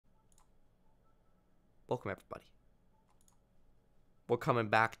Welcome, everybody. We're coming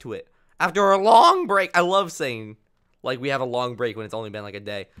back to it after a long break. I love saying, like, we have a long break when it's only been, like, a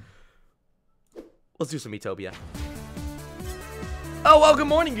day. Let's do some Miitopia. Oh, well, good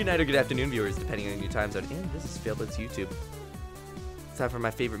morning, good night, or good afternoon, viewers, depending on your time zone. And this is Failboat's YouTube. It's time for my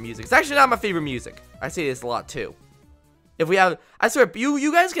favorite music. It's actually not my favorite music. I say this a lot, too. If we have, I swear,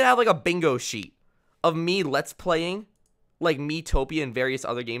 you guys can have, like, a bingo sheet of me let's playing, like, Miitopia and various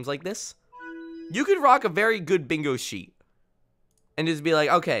other games like this. You could rock a very good bingo sheet. And just be like,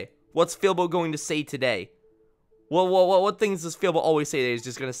 okay, what's Failboat going to say today? Well, what things does Failboat always say that he's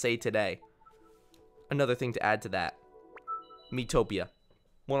just going to say today? Another thing to add to that. Miitopia.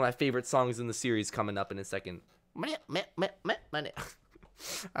 One of my favorite songs in the series coming up in a second.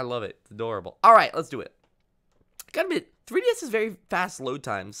 I love it. It's adorable. Alright, let's do it. Gotta admit, 3DS is very fast load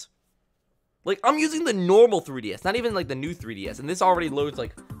times. Like, I'm using the normal 3DS, not even like the new 3DS. And this already loads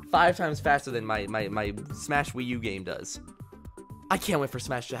like 5 times faster than my Smash Wii U game does. I can't wait for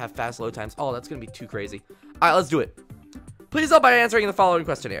Smash to have fast load times. Oh, that's gonna be too crazy. Alright, let's do it. Please help by answering the following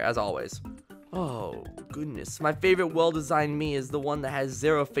questionnaire, as always. Oh, goodness. My favorite well-designed me is the one that has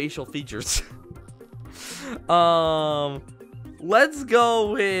 0 facial features. Let's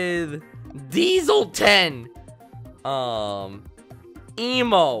go with Diesel 10.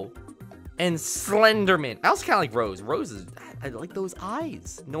 Emo. And Slenderman. I also kind of like Rose. Rose is, I like those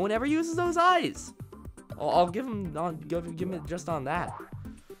eyes. No one ever uses those eyes. I'll give him it just on that.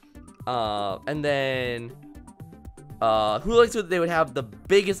 And then who likes what they would have the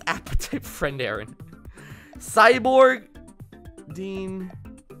biggest appetite, friend Aaron? Cyborg, Dean.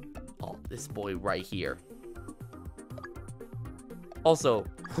 Oh, this boy right here. Also,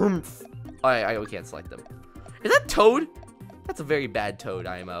 Humph. We can't select them. Is that Toad? That's a very bad Toad,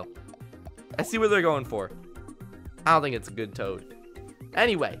 IMO. I see what they're going for. I don't think it's a good Toad.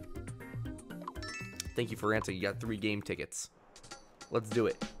 Anyway. Thank you for answering. You got 3 game tickets. Let's do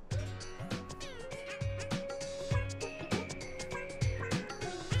it.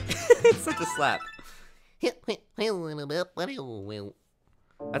 It's such a slap. That's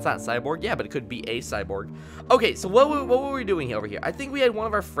not Cyborg. Yeah, but it could be a Cyborg. Okay, so what were we doing over here? I think we had one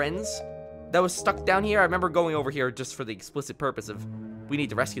of our friends that was stuck down here. I remember going over here just for the explicit purpose of we need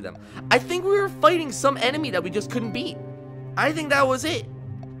to rescue them. I think we were fighting some enemy that we just couldn't beat. I think that was it.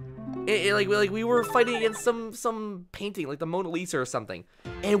 Like we were fighting against some painting, like the Mona Lisa or something,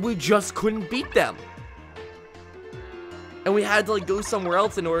 and we just couldn't beat them. And we had to like go somewhere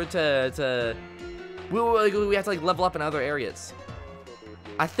else in order to we had to like level up in other areas.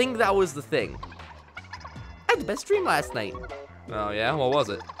 I think that was the thing. I had the best dream last night. Oh yeah, what was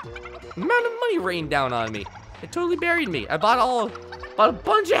it? The amount of money rained down on me. It totally buried me. I bought a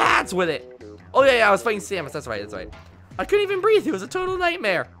bunch of hats with it. Oh yeah, I was fighting Samus. That's right. I couldn't even breathe. It was a total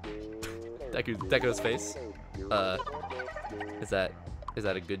nightmare. Deco's face. Is that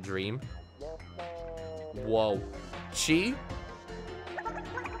a good dream? Whoa. Chi?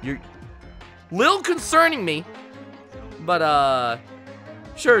 You're little concerning me. But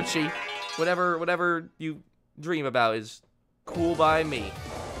sure, Chi. Whatever you dream about is cool by me.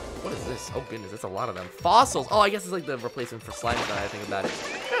 What is this? Oh goodness, that's a lot of them. Fossils. Oh, I guess it's like the replacement for slime now I think about it.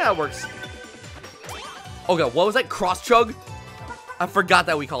 Yeah, it works. Oh god, what was that? Cross chug? I forgot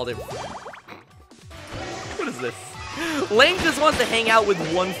that we called it. What is this? Link just wants to hang out with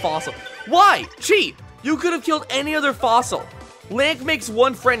one fossil. Why? Chi, you could have killed any other fossil. Link makes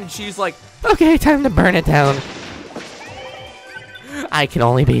one friend and she's like, okay, time to burn it down. I can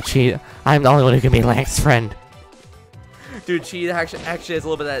only be Chi. I'm the only one who can be Link's friend. Dude, Chi actually has a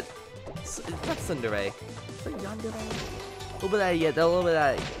little bit of that. Not Tsundere. It's like yandere. A little bit of that, yeah, a little bit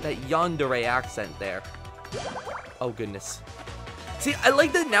of that yandere accent there. Oh goodness. See, I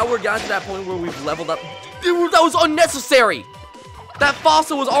like that now we're gotten to that point where we've leveled up. Dude, that was unnecessary. That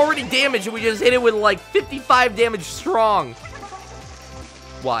fossil was already damaged and we just hit it with like 55 damage strong.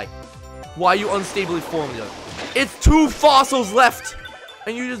 Why? Why you unstably formed it? It's 2 fossils left.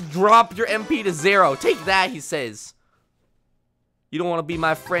 And you just dropped your MP to 0. Take that, he says. You don't want to be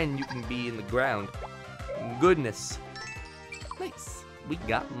my friend, you can be in the ground. Goodness. Nice. We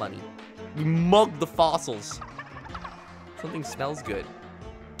got money. We mugged the fossils. Something smells good.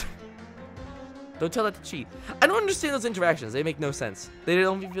 Don't tell that to Chi. I don't understand those interactions. They make no sense. They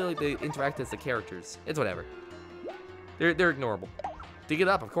don't feel like they interact as the characters. It's whatever. They're ignorable. Dig it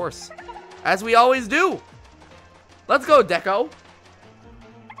up, of course. As we always do. Let's go, Deco.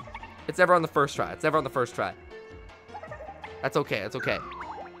 It's never on the first try. It's never on the first try. That's okay. That's okay.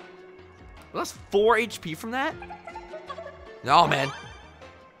 We lost 4 HP from that? No, man.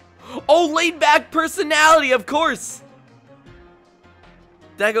 Oh, laid back personality, of course.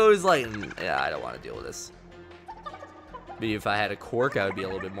 Deco is like, yeah, I don't want to deal with this. Maybe if I had a quirk, I would be a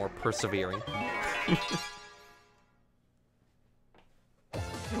little bit more persevering.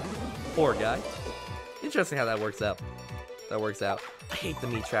 Poor guy. Interesting how that works out. I hate the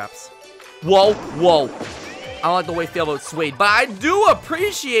meat traps. Whoa, whoa. I don't like the way Failboat swayed, but I do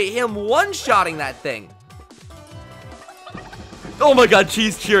appreciate him one-shotting that thing. Oh my god,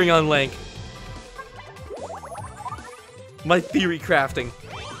 she's cheering on Link. My theory crafting.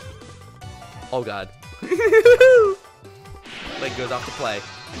 Oh god. Link goes off to play.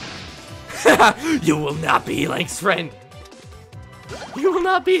 You will not be Link's friend. You will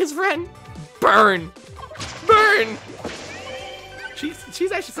not be his friend. Burn. Burn.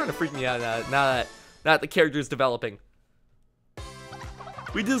 She's actually starting to freak me out now that the character is developing.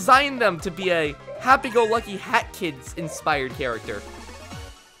 We designed them to be a happy-go-lucky Hat Kids inspired character.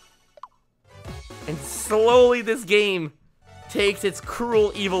 And slowly this game takes its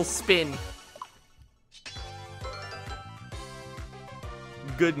cruel, evil spin.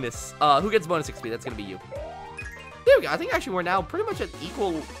 Goodness. Who gets bonus XP? That's gonna be you. There we go. I think actually we're now pretty much at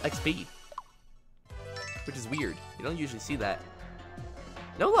equal XP. Which is weird. You don't usually see that.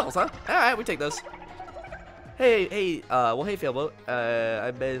 No levels, huh? Alright, we take those. Hey, well, hey, Failboat.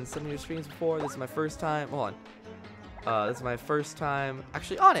 I've been in some of your streams before. This is my first time. Hold on. This is my first time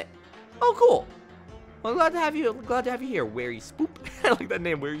actually on it. Oh, cool. Well, I'm glad to have you. Glad to have you here, Wary Spoop. I like that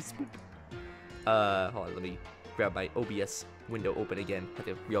name, Wary Spoop. Hold on. Let me grab my OBS window open again. I have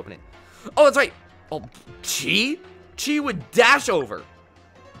to reopen it. Oh, that's right. Oh, Chi would dash over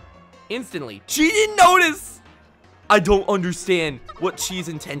instantly. Chi didn't notice. I don't understand what Chi's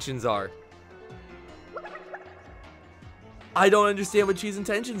intentions are. I don't understand what Chi's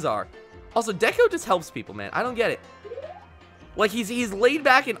intentions are. Also, Deco just helps people, man. I don't get it. Like, he's laid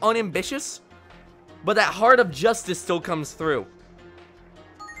back and unambitious, but that heart of justice still comes through.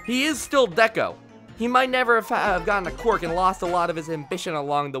 He is still Deco. He might never have gotten a quirk and lost a lot of his ambition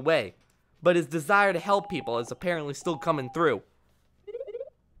along the way, but his desire to help people is apparently still coming through.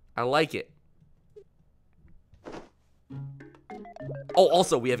 I like it. Oh,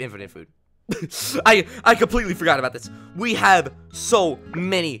 also, we have infinite food. I completely forgot about this. We have so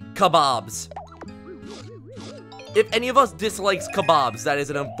many kebabs. If any of us dislikes kebabs, that is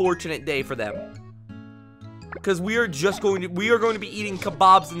an unfortunate day for them. Because we are going to be eating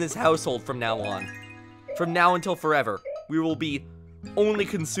kebabs in this household from now on. From now until forever. We will be only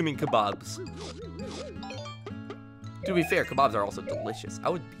consuming kebabs. To be fair, kebabs are also delicious. I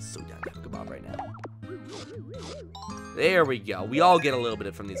would be so down to have a kebab right now. There we go. We all get a little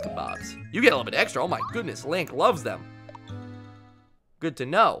bit from these kebabs. You get a little bit extra. Oh my goodness, Link loves them. Good to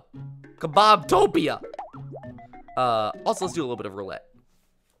know. Kebabtopia. Also, let's do a little bit of roulette.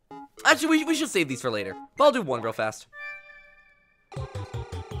 Actually, we should save these for later. But I'll do one real fast.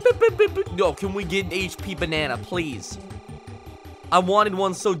 No, can we get an HP banana, please? I wanted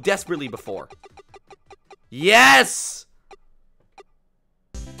one so desperately before. Yes!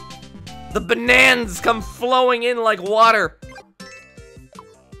 The bananas come flowing in like water.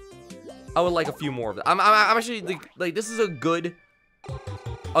 I would like a few more of them. I'm actually like this is a good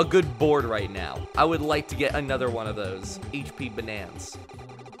board right now. I would like to get another one of those HP bananas.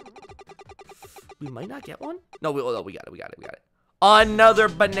 We might not get one. No, we got it. Another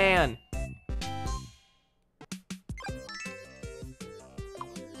banana.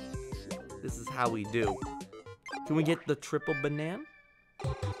 This is how we do. Can we get the triple banana?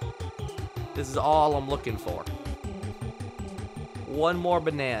 This is all I'm looking for. One more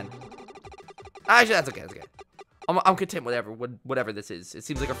banana. Actually, that's okay. That's okay. I'm content with whatever this is. It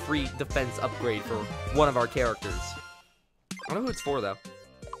seems like a free defense upgrade for one of our characters. I don't know who it's for though.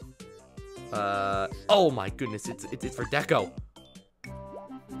 Oh my goodness, it's for Deco.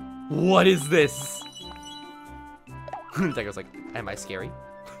 What is this? Deco's like, am I scary?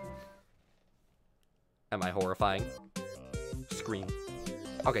 Am I horrifying? Scream.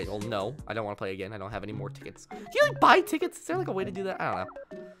 Okay, well, no. I don't want to play again. I don't have any more tickets. Do you, like, buy tickets? Is there, like, a way to do that? I don't know.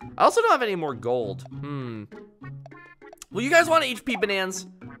 I also don't have any more gold. Well, you guys want HP bananas?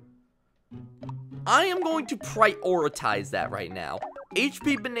 I am going to prioritize that right now.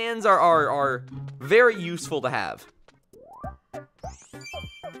 HP bananas are very useful to have.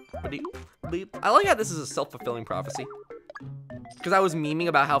 I like how this is a self-fulfilling prophecy. Because I was memeing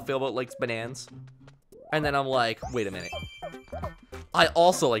about how Failboat likes bananas. And then I'm like, wait a minute. I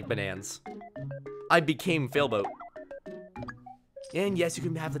also like bananas. I became Failboat. And yes, you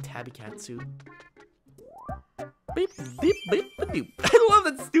can have the Tabby Cat suit. Beep, beep, beep, beep. I love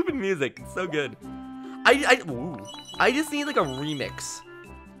that stupid music. It's so good. I just need like a remix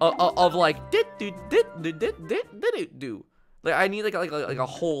of like do. Like, I need like a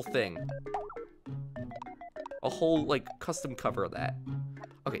whole thing. A whole like custom cover of that.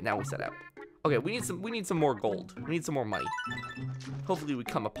 Okay, now we set out. Okay, we need some more gold. We need some more money. Hopefully we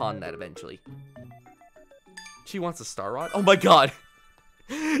come upon that eventually. She wants a star rod? Oh my god.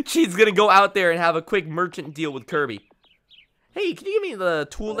 She's gonna go out there and have a quick merchant deal with Kirby. Hey, can you give me the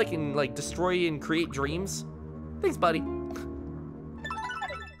tool that can like destroy and create dreams? Thanks, buddy.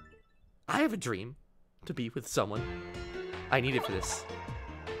 I have a dream to be with someone. I need it for this.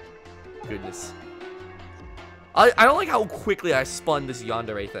 Goodness. I don't like how quickly I spun this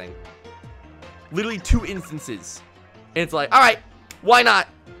yandere thing. Literally 2 instances. And it's like, alright, why not?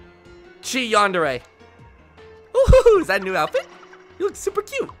 Chi yandere. Ooh, is that a new outfit? You look super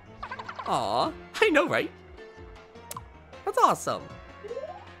cute. Aw, I know, right? That's awesome.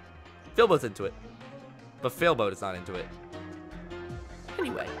 Failboat's into it. But Failboat is not into it.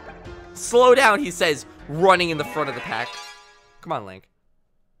 Anyway. Slow down, he says, running in the front of the pack. Come on, Link.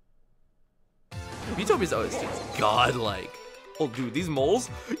 Miitopia's OST is godlike. Oh, dude, these moles?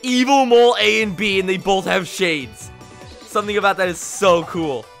 Evil mole A and B, and they both have shades. Something about that is so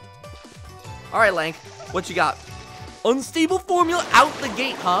cool. Alright, Lank, what you got? Unstable formula out the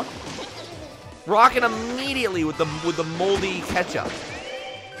gate, huh? Rocking immediately with the moldy ketchup.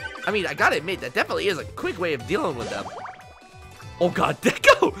 I mean, I gotta admit, that definitely is a quick way of dealing with them. Oh god,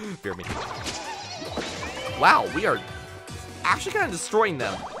 Deco! Fear me. Wow, we are actually kind of destroying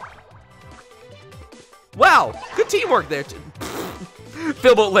them. Wow, good teamwork there.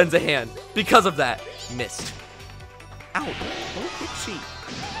 Failboat lends a hand. Because of that, missed. Ow, don't hit Chi.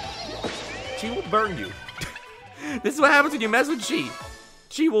 Chi will burn you. This is what happens when you mess with Chi.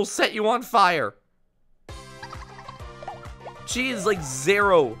 Chi will set you on fire. Chi is like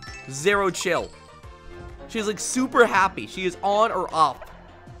zero chill. She is like super happy. She is on or off.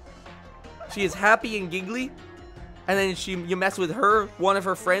 She is happy and giggly. And then you mess with her, one of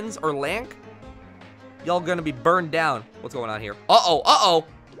her friends, or Lank. Y'all gonna be burned down. What's going on here? Uh-oh, uh-oh.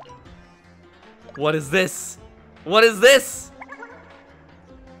 What is this? What is this?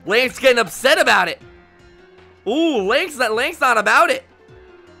 Lank's getting upset about it. Ooh, Lank's not about it.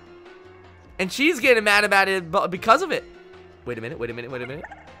 And she's getting mad about it because of it. Wait a minute, wait a minute, wait a minute.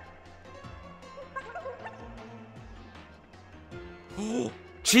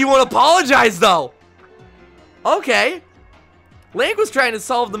 She won't apologize, though. Okay. Lank was trying to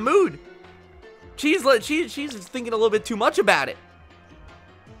solve the mood. She's thinking a little bit too much about it.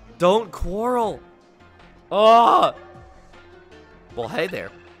 Don't quarrel. Oh. Well, hey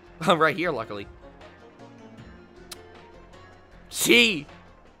there. I'm right here, luckily. She's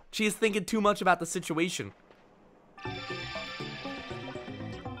thinking too much about the situation.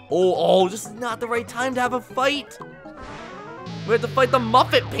 Oh, this is not the right time to have a fight. We have to fight the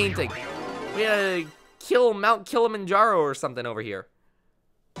Muppet painting. We gotta kill Mount Kilimanjaro or something over here.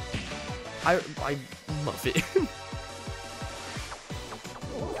 I Muppet.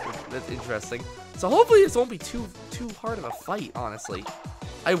 That's interesting. So hopefully this won't be too hard of a fight, honestly.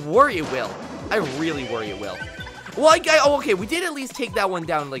 I worry it will. I really worry it will. Well, oh, okay, we did at least take that one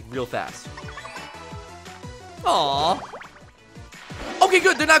down, like, real fast. Aww. Okay,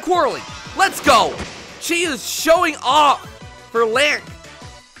 good, they're not quarreling. Let's go. She is showing off for Lank.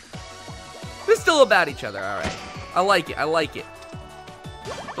 They're still about each other, all right. I like it, I like it.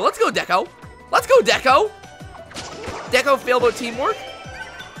 Well, let's go, Deco. Let's go, Deco. Deco Failboat teamwork.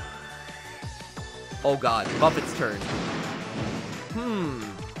 Oh, God, Muppet's turn.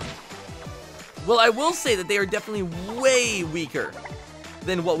 Well, I will say that they are definitely way weaker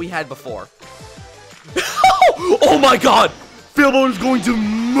than what we had before. Oh my god! Failboat is going to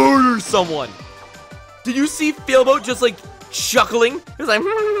murder someone! Did you see Failboat just like chuckling? He was like,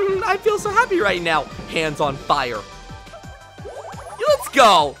 I feel so happy right now. Hands on fire. Let's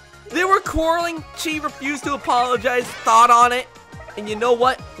go! They were quarreling, Chi refused to apologize, thought on it, and you know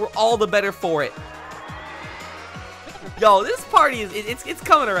what? We're all the better for it. Yo, this party is, it's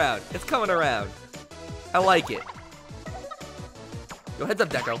coming around. It's coming around. I like it. Yo, heads up,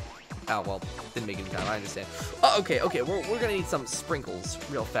 Deco. Oh, well, didn't make any time, I understand. Oh, okay, we're gonna need some sprinkles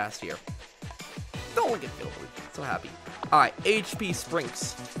real fast here. Don't look at Failboat, so happy. Alright, HP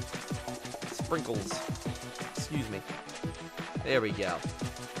Sprinks. Sprinkles. Excuse me. There we go.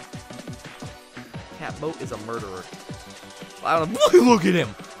 Catboat is a murderer. I don't know. Look at him.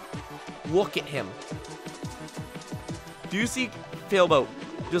 Look at him. Do you see Failboat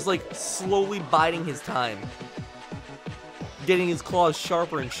just like slowly biding his time? Getting his claws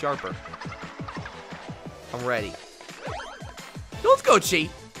sharper and sharper. I'm ready. Let's go, Chi.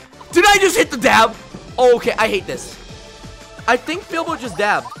 Did I just hit the dab? Oh, okay, I hate this. I think Failboat just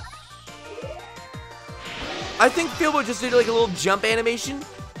dabbed. I think Failboat just did like a little jump animation.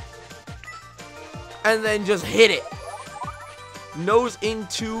 And then just hit it. Nose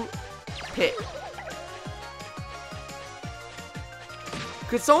into pit.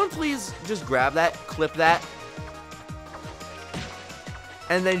 Could someone please just grab that, clip that,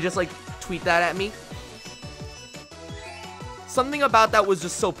 and then just like tweet that at me? Something about that was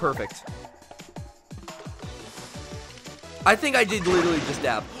just so perfect. I think I did literally just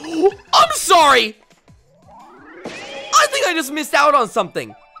dab. I'm sorry! I think I just missed out on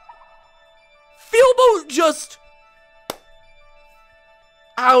something. Failboat just...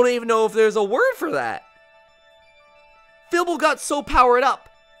 I don't even know if there's a word for that. Failboat got so powered up.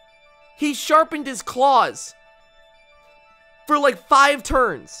 He sharpened his claws for like 5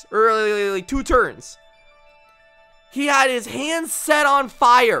 turns, or like 2 turns. He had his hands set on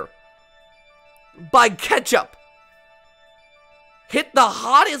fire by ketchup. Hit the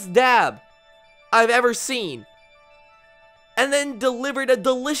hottest dab I've ever seen. And then delivered a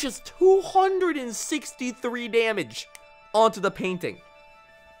delicious 263 damage onto the painting.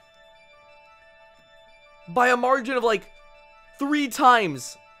 By a margin of like 3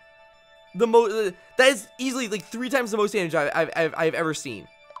 times the most. That is easily like 3 times the most damage I've ever seen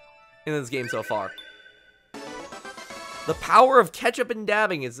in this game so far. The power of ketchup and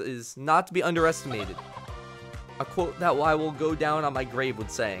dabbing is not to be underestimated. A quote that I will go down on my grave with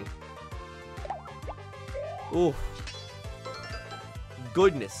saying. Ooh.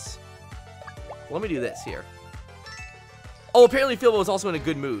 Goodness. Let me do this here. Oh, apparently Failboat was also in a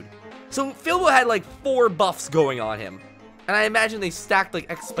good mood. So Failboat had like 4 buffs going on him. And I imagine they stacked like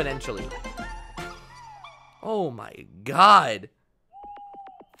exponentially. Oh my god.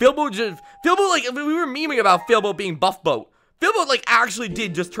 Failboat like, we were memeing about Failboat being Buff Boat. Failboat like actually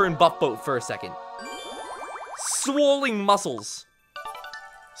did just turn Buff Boat for a second. Swelling muscles.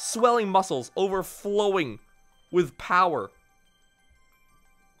 Swelling muscles, overflowing with power.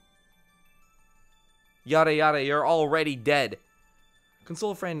 Yada yada, you're already dead.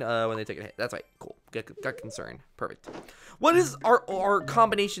 Console a friend when they take a hit. That's right. Cool. Got concerned. Perfect. What is our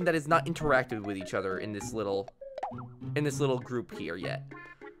combination that is not interacted with each other in this little group here yet?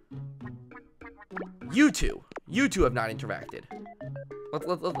 You two have not interacted.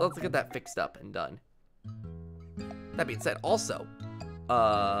 Let's get that fixed up and done. That being said, also,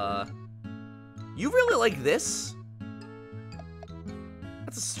 you really like this?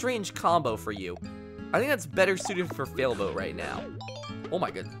 That's a strange combo for you. I think that's better suited for Failboat right now. Oh my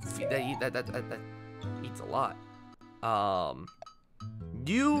god, that eats a lot.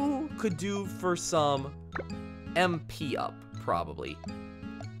 You could do for some MP up, probably.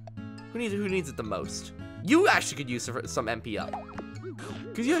 Who needs it the most? You actually could use some MP up.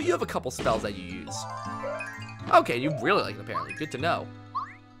 Because you have a couple spells that you use. Okay, you really like it apparently. Good to know.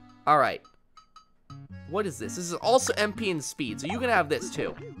 Alright. What is this? This is also MP and speed, so you can have this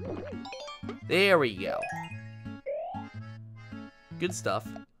too. There we go. Good stuff.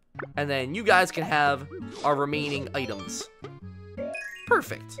 And then you guys can have our remaining items.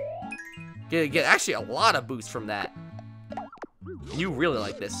 Perfect. Get actually a lot of boost from that. You really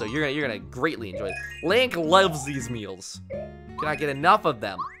like this, so you're gonna greatly enjoy it. Lank loves these meals. Cannot get enough of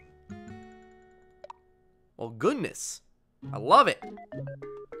them. Oh goodness. I love it.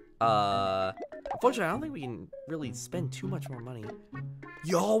 Unfortunately, I don't think we can really spend too much more money.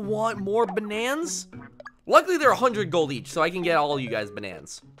 Y'all want more bananas? Luckily, they're 100 gold each, so I can get all you guys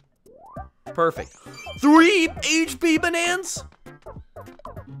bananas. Perfect. 3 HP bananas?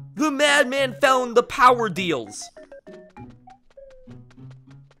 The madman found the power deals.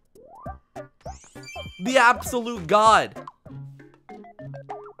 The absolute god.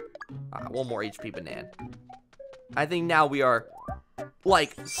 One more HP banana. I think now we are,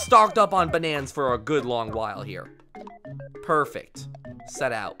 like, stocked up on bananas for a good long while here. Perfect.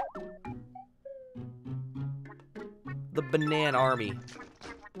 Set out. The banana army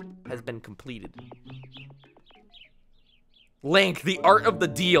has been completed. Link, the art of the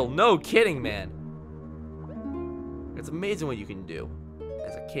deal. No kidding, man. It's amazing what you can do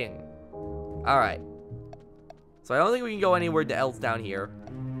as a king. Alright. So I don't think we can go anywhere else down here.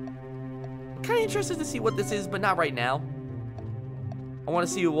 I'm kind of interested to see what this is, but not right now. I want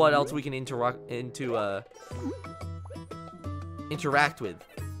to see what else we can interact with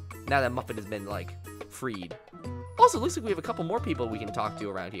now that Muffin has been, like, freed. Also, it looks like we have a couple more people we can talk to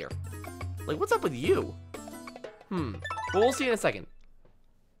around here. Like, what's up with you? Well, we'll see in a second.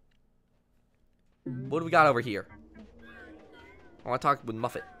 What do we got over here? I want to talk with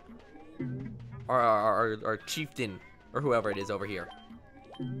Muffet. Our chieftain, or whoever it is over here.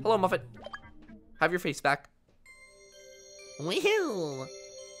 Hello, Muffet. Have your face back. Woohoo!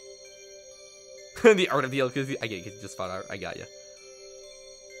 The art of the because I get it, just found out. I got you.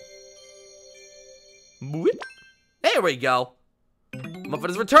 There we go. Muffin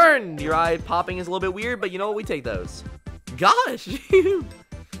has returned. Your eye popping is a little bit weird, but you know what? We take those. Gosh.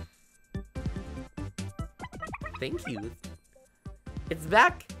 Thank you. It's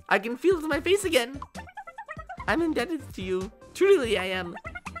back. I can feel it in my face again. I'm indebted to you. Truly, I am.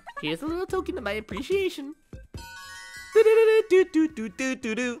 Here's a little token of my appreciation.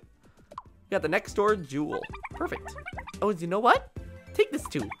 Got the next door jewel. Perfect. Oh, you know what? Take this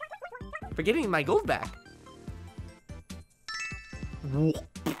too. For getting my gold back.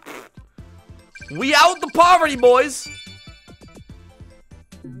 We out the poverty, boys.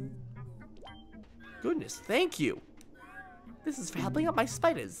 Goodness, thank you. This is for helping out my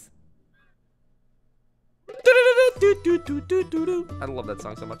spiders. I love that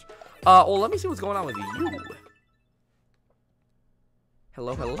song so much. Well, let me see what's going on with you.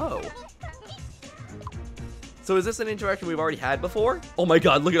 Hello, hello. So is this an interaction we've already had before? Oh my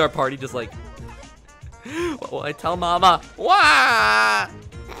god, look at our party just like... What will I tell mama? Wah!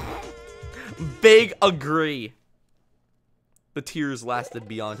 Big agree. The tears lasted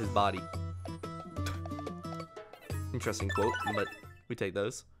beyond his body. Interesting quote, but we take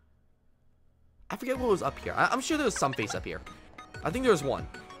those. I forget what was up here. I'm sure there was some face up here. I think there was one.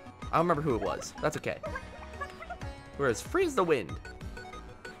 I don't remember who it was. That's okay. We're as free as the wind.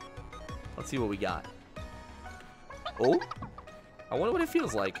 Let's see what we got. Oh? I wonder what it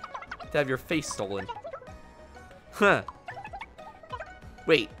feels like to have your face stolen. Huh.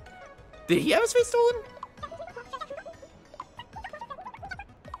 Wait. Did he have his face stolen?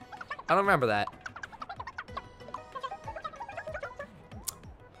 I don't remember that.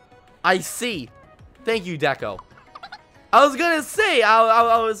 I see. Thank you, Deco. I was gonna say,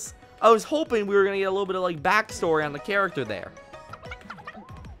 I was hoping we were gonna get a little bit of like backstory on the character there.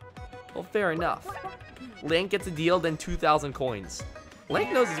 Well, fair enough. Link gets a deal, then 2,000 coins.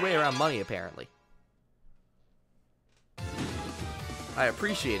 Link knows his way around money, apparently. I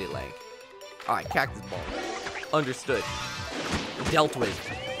appreciate it, Link. Alright, cactus ball. Understood. Dealt with.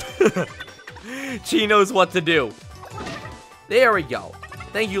 She knows what to do. There we go.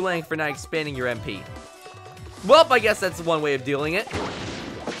 Thank you, Link, for not expanding your MP. Well, I guess that's one way of dealing it.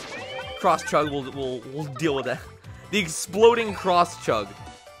 Cross chug will deal with that. The exploding cross chug.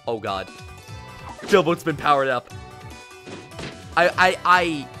 Oh god. Failboat's been powered up.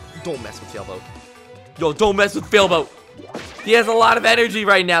 I don't mess with Failboat. Yo, don't mess with Failboat. He has a lot of energy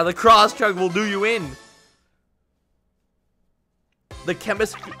right now. The cross chug will do you in. The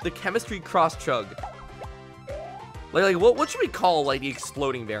chemistry cross chug. Like what should we call like the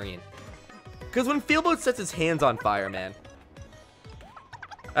exploding variant? Because when Failboat sets his hands on fire, man,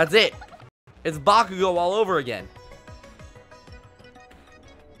 that's it. It's Bakugo all over again.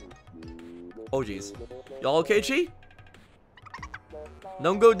 Oh jeez. Y'all okay, Chi?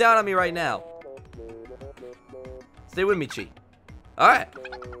 Don't go down on me right now. Stay with me, Chi. Alright.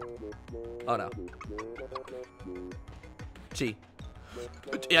 Oh no. Chi.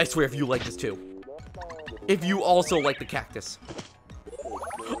 I swear if you like this too. If you also like the cactus.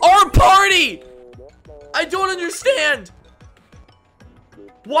 Our party! I don't understand.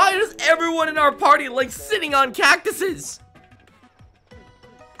 Why does everyone in our party like sitting on cactuses?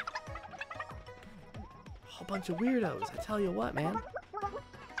 A bunch of weirdos, I tell you what, man.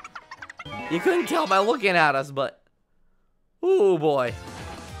 You couldn't tell by looking at us, but... Ooh, boy.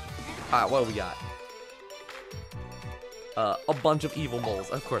 Alright, what do we got? A bunch of evil moles.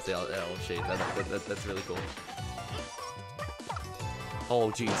 Of course they all shade. That's really cool.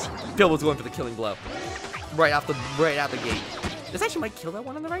 Oh, jeez. Failboat's going for the killing blow. Right out the gate. This actually might kill that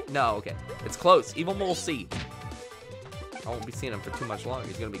one on the right? No, okay. It's close. Evil mole C. I won't be seeing him for too much longer.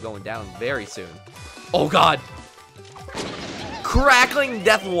 He's gonna be going down very soon. Oh, God. Crackling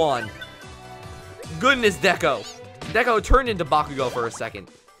Death Wand. Goodness, Deco. Deco turned into Bakugo for a second.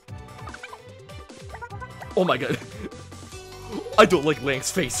 Oh, my God. I don't like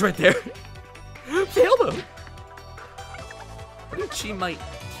Link's face right there. Failboat. I think she might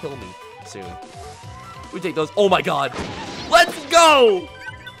kill me soon. We take those. Oh, my God. Let's go.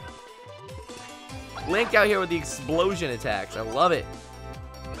 Link out here with the explosion attacks. I love it.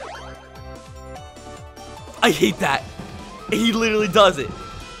 I hate that. He literally does it.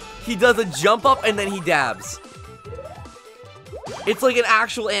 He does a jump up and then he dabs. It's like an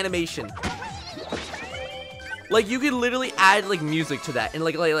actual animation. Like you could literally add like music to that and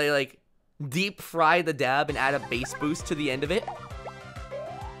like deep fry the dab and add a bass boost to the end of it.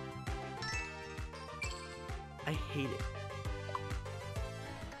 I hate it.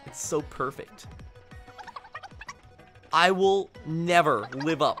 It's so perfect. I will never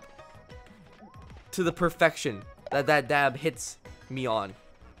live up to the perfection that dab hits me on.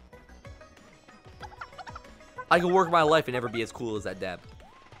 I can work my life and never be as cool as that dab.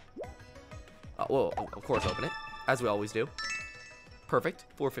 Whoa, of course, open it, as we always do. Perfect,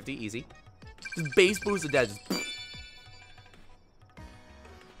 450, easy. Just base boost the dab, just...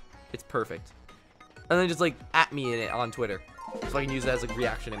 It's perfect. And then just like at me in it on Twitter, so I can use it as like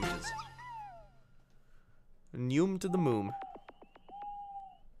reaction images. Noom to the moon.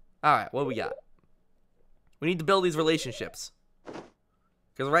 All right, what do we got? We need to build these relationships,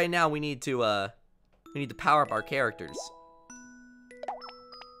 because right now we need to power up our characters.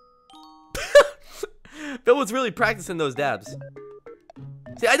 Bill was really practicing those dabs.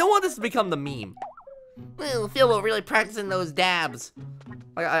 See, I don't want this to become the meme. Well, Phil was really practicing those dabs.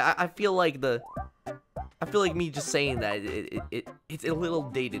 Like, I feel like me just saying that it's a little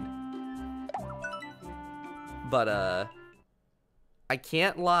dated. But I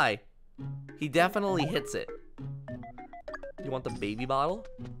can't lie. He definitely hits it. You want the baby bottle?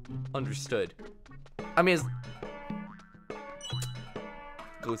 Understood. I mean,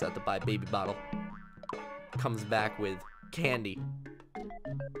 goes out to buy baby bottle. Comes back with candy.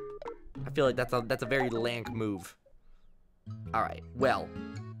 I feel like that's a very lank move. All right, well,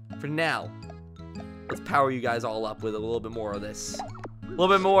 for now, let's power you guys all up with a little bit more of this. A little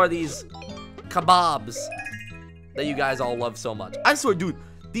bit more of these kebabs that you guys all love so much. I swear, dude,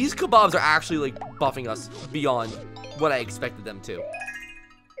 these kebabs are actually like buffing us beyond what I expected them to.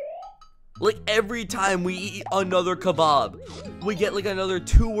 Like every time we eat another kebab, we get like another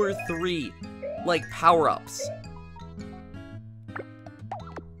 2 or 3 like power-ups.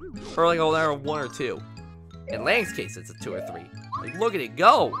 Or like another 1 or 2. In Lang's case, it's a 2 or 3. Like, look at it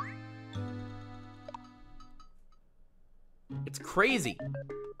go. It's crazy.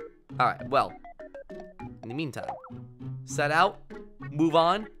 Alright, well, in the meantime, set out, move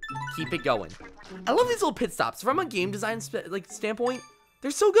on, keep it going. I love these little pit stops. From a game design standpoint,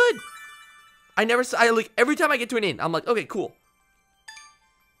 they're so good. I like every time I get to an inn, I'm like, okay, cool.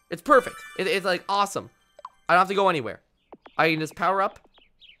 It's perfect. It's like awesome. I don't have to go anywhere. I can just power up,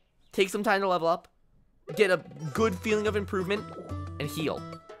 take some time to level up, get a good feeling of improvement, and heal.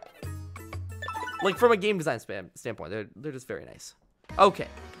 Like from a game design standpoint, they're just very nice. Okay.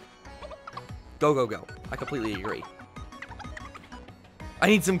 Go, go, go. I completely agree. I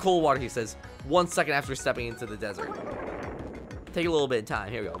need some cold water, he says, 1 second after stepping into the desert. Take a little bit of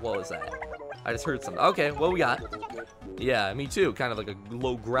time. Here we go. What was that? I just heard something. Okay, what we got? Yeah, me too. Kind of like a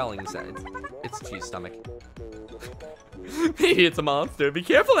low growling sound. It's cheese stomach. Maybe it's a monster. Be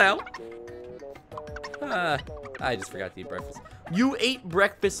careful now. I just forgot to eat breakfast. You ate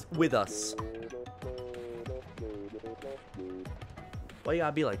breakfast with us. Why you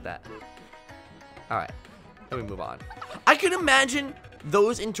gotta be like that? Alright, let me move on. I can imagine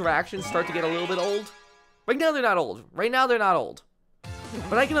those interactions start to get a little bit old. Right now they're not old. Right now they're not old.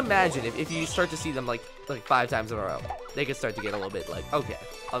 But I can imagine if you start to see them like 5 times in a row, they can start to get a little bit like, okay,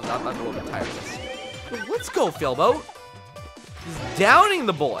 I'm a little bit tired of this. Well, let's go, Failboat. He's downing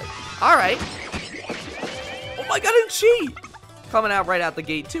the boy. Alright. Oh my god, and cheat! Coming out right out the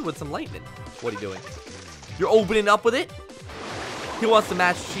gate too with some lightning. What are you doing? You're opening up with it? He wants to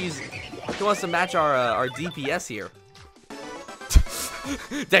match He wants to match our DPS here.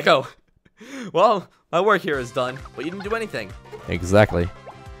 Deco. Well, my work here is done, but you didn't do anything. Exactly.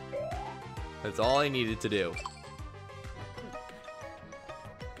 That's all I needed to do.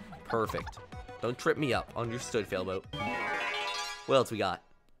 Perfect. Don't trip me up. Understood, Failboat. What else we got?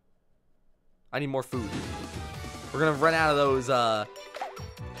 I need more food. We're gonna run out of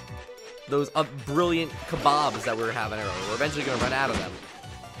those brilliant kebabs that we were having earlier. We're eventually gonna run out of them.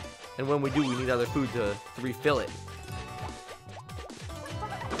 And when we do, we need other food to refill it.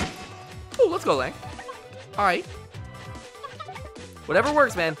 Oh, let's go, Lang. Alright. Whatever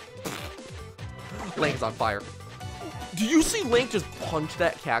works, man. Lank's on fire. Do you see Lank just punch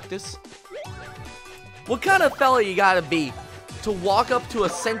that cactus? What kind of fella you gotta be to walk up to a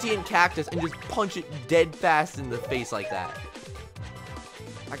sentient cactus and just punch it dead fast in the face like that?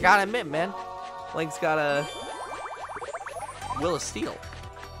 I gotta admit, man. Lank's got a will of steel.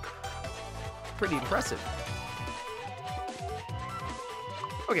 Pretty impressive.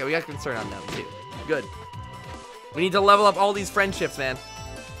 Okay, we got concern on them too. Good. We need to level up all these friendships, man.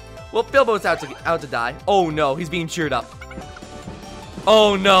 Well, Failboat's out to die. Oh no, he's being cheered up.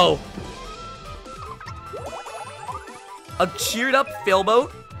 Oh no. A cheered up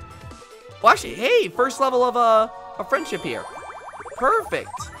Failboat? Well, actually, hey, first level of a friendship here.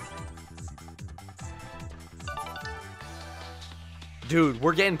 Perfect. Dude,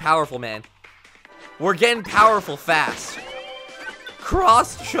 we're getting powerful, man. We're getting powerful fast.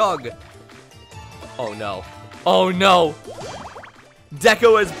 Cross chug. Oh, no. Oh, no.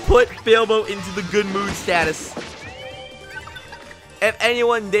 Deco has put Failboat into the good mood status. If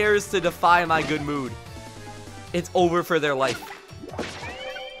anyone dares to defy my good mood, it's over for their life.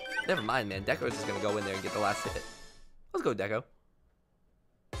 Never mind, man. Deco's just gonna go in there and get the last hit. Let's go, Deco.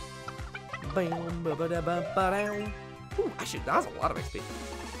 Ooh, that was a lot of XP.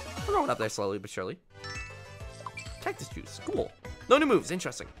 We're going up there slowly but surely. Cactus juice. Cool. No new moves.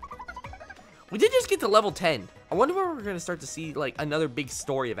 Interesting. We did just get to level 10. I wonder where we're gonna start to see, like, another big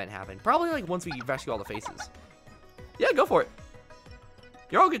story event happen. Probably, like, once we rescue all the faces. Yeah, go for it.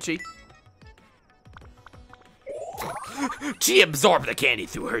 You're all good, Chi. Chi absorbed the candy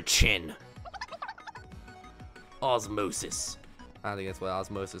through her chin. Osmosis. I don't think that's what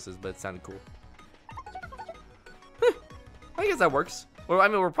osmosis is, but it sounded cool. I guess that works. Well, I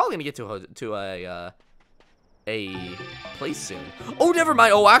mean, we're probably gonna get to a place soon. Oh, never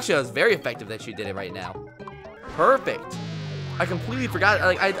mind. Oh, actually, that was very effective that she did it right now. Perfect. I completely forgot.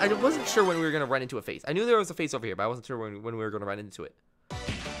 Like, I wasn't sure when we were gonna run into a face. I knew there was a face over here, but I wasn't sure when we were gonna run into it.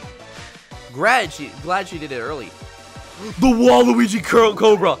 Glad she did it early. The Waluigi Curl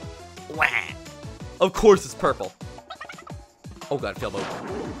Cobra. Wah. Of course it's purple. Oh god, Failboat.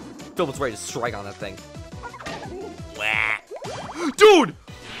 Failboat's ready to strike on that thing. Wah. Dude!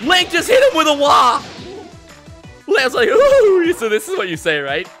 Link just hit him with a wah! Lank's like, ooh, so this is what you say,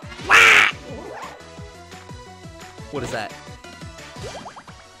 right? Wah! What is that?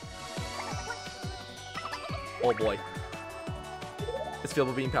 Oh boy. Is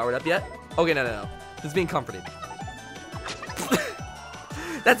Failboat being powered up yet? Okay, no. It's being comforted.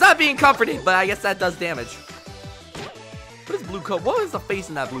 That's not being comforted, but I guess that does damage. What is blue cobra? What is the face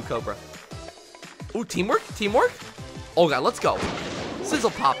in that blue cobra? Ooh, teamwork? Teamwork? Oh god, let's go.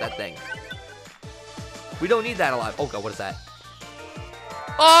 Sizzle pop that thing. We don't need that alive. Oh god, what is that?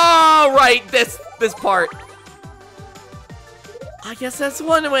 Oh, right, this part. I guess that's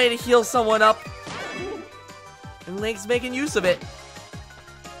one way to heal someone up. And Link's making use of it.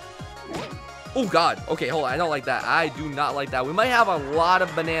 Oh god. Okay, hold on. I don't like that. I do not like that. We might have a lot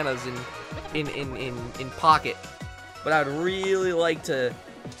of bananas in pocket, but I'd really like to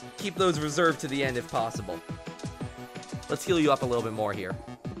keep those reserved to the end if possible. Let's heal you up a little bit more here.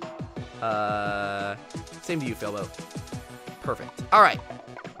 Same to you, Failboat. Perfect. All right.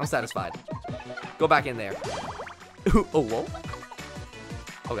 I'm satisfied. Go back in there. Oh, whoa.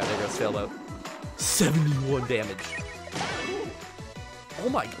 Oh god, there goes Failboat. 71 damage. Oh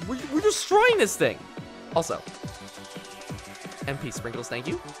my god, we're destroying this thing. Also, MP sprinkles, thank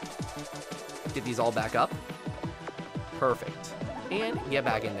you. Get these all back up. Perfect. And get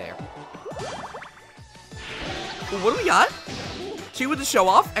back in there. Ooh, what do we got? Chi with the show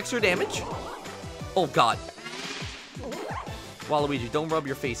off, extra damage. Oh god. Waluigi, don't rub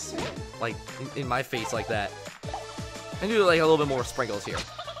your face like in my face like that. I do like a little bit more sprinkles here.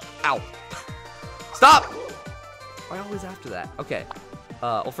 Ow. Stop! Why always after that? Okay.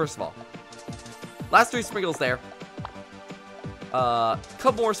 Well, first of all, last 3 sprinkles there.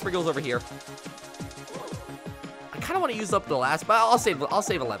 Couple more sprinkles over here. I kind of want to use up the last, but I'll save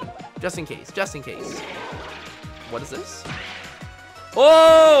 11 just in case. Just in case. What is this?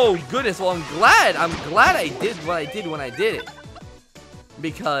 Oh goodness! Well, I'm glad I did what I did when I did it,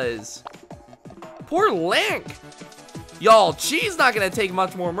 because poor Lank. Y'all, Chi's not gonna take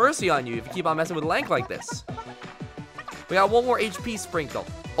much more mercy on you if you keep on messing with Lank like this. We got one more HP sprinkle.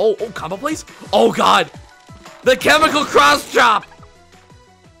 Oh, combo plays? Oh god! The chemical cross chop!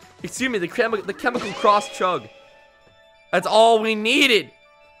 Excuse me, the chemical cross chug. That's all we needed.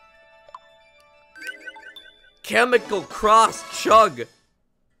 Chemical cross chug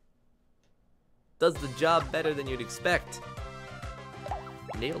does the job better than you'd expect.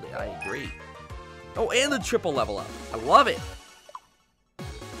 Nailed it, I agree. Oh, and the triple level up. I love it.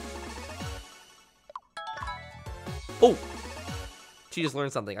 Oh! She just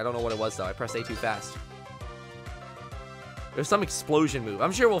learned something. I don't know what it was, though. I pressed A too fast. There's some explosion move.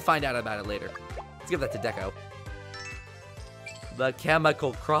 I'm sure we'll find out about it later. Let's give that to Deco. The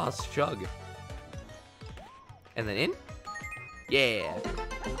chemical cross chug. And then in? Yeah.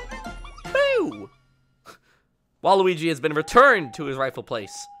 Boo! Waluigi has been returned to his rightful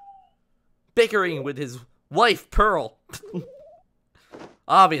place. Bickering with his wife, Pearl.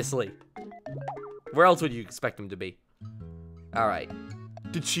 Obviously. Where else would you expect him to be? Alright.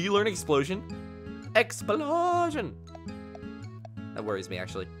 Did she learn explosion? Explosion! That worries me,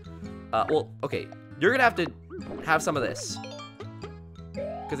 actually. Well, okay. You're gonna have to have some of this.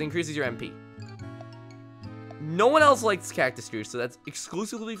 Because it increases your MP. No one else likes cactus juice, so that's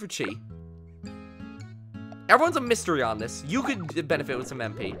exclusively for Chi. Everyone's a mystery on this. You could benefit with some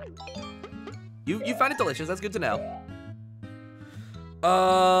MP. You find it delicious. That's good to know.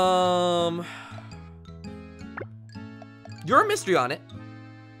 You're a mystery on it.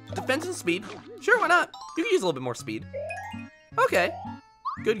 Defense and speed. Sure, why not? You can use a little bit more speed. Okay.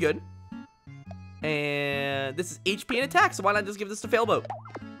 Good, good. And this is HP and attack, so why not just give this to Failboat?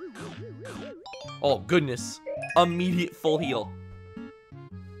 Oh, goodness. Immediate full heal.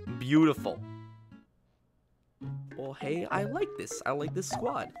 Beautiful. Well, hey, I like this. I like this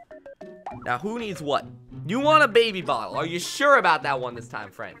squad. Now, who needs what? You want a baby bottle. Are you sure about that one this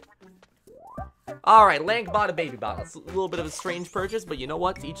time, friend? Alright, Lank bought a baby bottle. It's a little bit of a strange purchase, but you know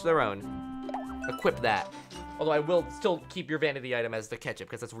what? To each their own. Equip that. Although I will still keep your vanity item as the ketchup,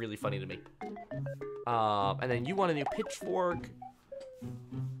 because that's really funny to me. And then you want a new pitchfork.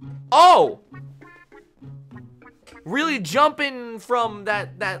 Oh! Really jumping from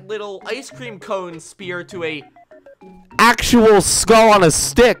that little ice cream cone spear to a actual skull on a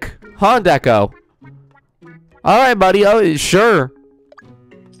stick. Huh, Deco? Alright, buddy. Oh, sure.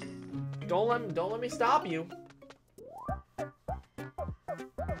 Don't let me stop you.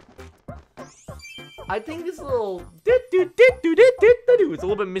 I think this little it's a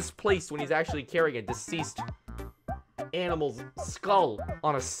little bit misplaced when he's actually carrying a deceased animal's skull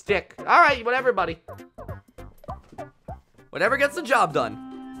on a stick. Alright, whatever, buddy. Whatever gets the job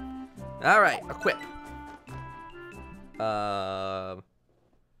done. Alright, equip.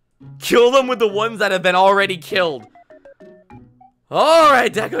 Kill them with the ones that have been already killed.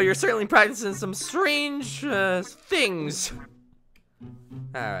 Alright, Deco, you're certainly practicing some strange things.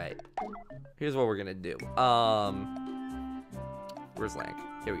 Alright. Here's what we're gonna do. Where's Lank?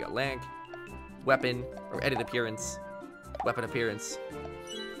 Here we go. Lank. Weapon. Or edit appearance. Weapon appearance.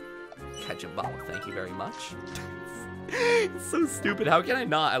 Catch a bottle. Thank you very much. It's so stupid. How can I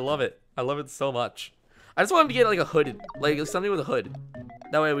not? I love it. I love it so much. I just want him to get like a hooded, like something with a hood.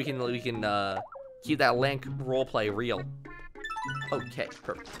 That way we can keep that Lank roleplay real. Okay,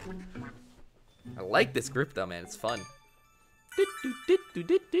 perfect. I like this group though, man. It's fun.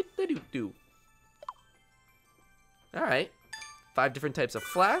 All right, 5 different types of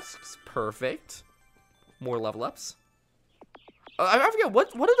flasks. Perfect. More level ups. I forget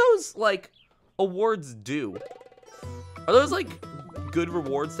what do those like awards do? Are those like good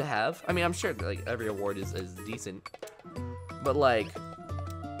rewards to have? I mean, I'm sure like every award is decent, but like,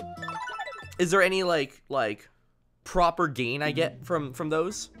 is there any like proper gain I get from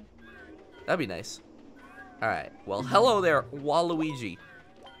those? That'd be nice. All right. Well, hello there, Waluigi.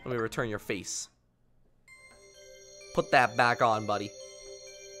 Let me return your face. Put that back on, buddy.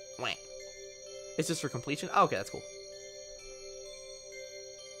 Wah. It's just for completion. Oh, okay, that's cool.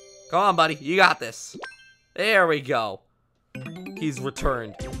 Come on, buddy. You got this. There we go. He's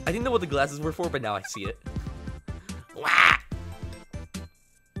returned. I didn't know what the glasses were for, but now I see it. Wah!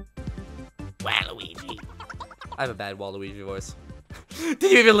 Waluigi. I have a bad Waluigi voice. Did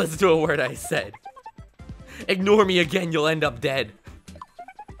you even listen to a word I said? Ignore me again, you'll end up dead.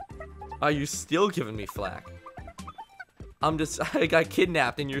 Are you still giving me flack? I got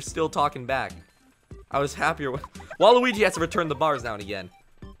kidnapped and you're still talking back. I was happier when... Waluigi has to return the bars now and again.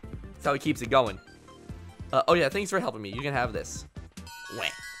 That's how he keeps it going. Oh yeah, thanks for helping me. You can have this. Wah.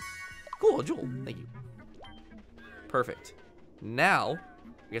 Cool, Jewel. Thank you. Perfect. Now,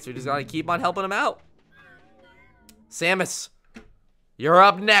 I guess we just gotta keep on helping him out. Samus, you're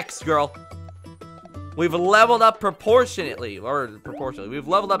up next, girl. We've leveled up proportionately. We've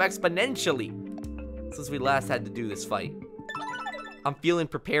leveled up exponentially since we last had to do this fight. I'm feeling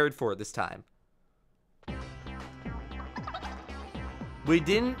prepared for it this time. We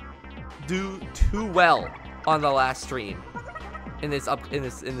didn't do too well on the last stream in this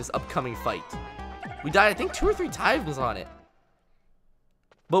upcoming fight. We died, I think, 2 or 3 times on it.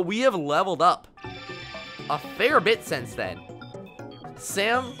 But we have leveled up a fair bit since then.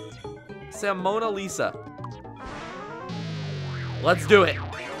 Mona Lisa. Let's do it.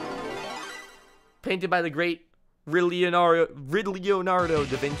 Painted by the great Leonardo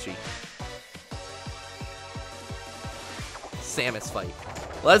da Vinci. Samus fight.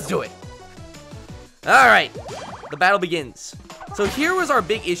 Let's do it. Alright. The battle begins. So here was our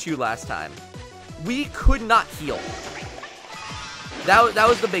big issue last time. We could not heal. That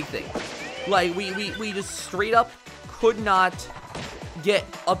was the big thing. Like, we just straight up could not get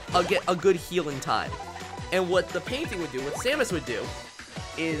a good heal in time. And what the painting would do, what Samus would do,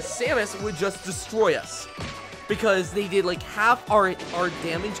 is Samus would just destroy us. Because they did like half our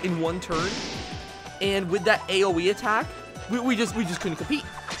damage in one turn. And with that AoE attack, we just couldn't compete.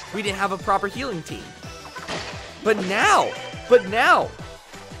 We didn't have a proper healing team. But now,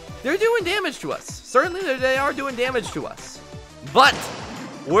 they're doing damage to us. Certainly they are doing damage to us. But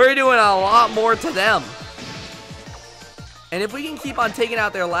We're doing a lot more to them. And if we can keep on taking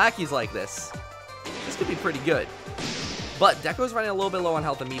out their lackeys like this could be pretty good. But Deco's running a little bit low on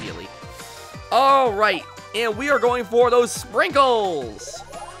health immediately. All right, and we are going for those sprinkles.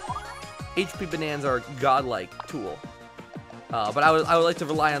 HP bananas are a godlike tool. But I would like to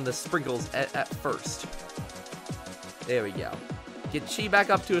rely on the sprinkles at first. There we go. Get Chi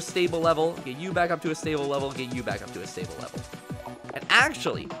back up to a stable level. Get you back up to a stable level. Get you back up to a stable level. And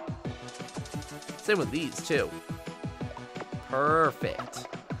actually, same with these too. Perfect.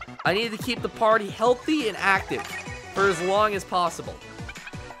 I need to keep the party healthy and active for as long as possible.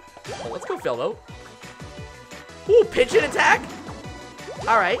 Oh, let's go, Failboat. Ooh, pitch and attack.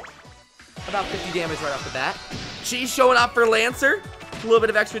 All right. About 50 damage right off the bat. She's showing up for Lancer. A little bit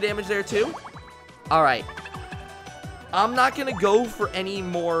of extra damage there too. All right. I'm not gonna go for any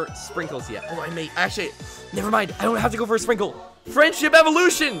more sprinkles yet. Oh, I may actually. Never mind. I don't have to go for a sprinkle. Friendship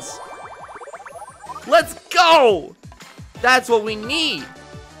evolutions. Let's go. That's what we need.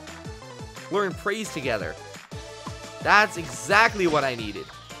 Learn praise together. That's exactly what I needed.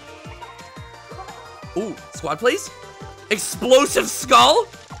 Ooh, squad plays. Explosive skull.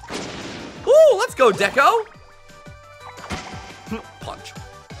 Ooh, let's go, Deco. Punch.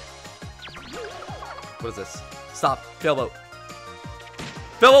 What is this? Stop. Failboat.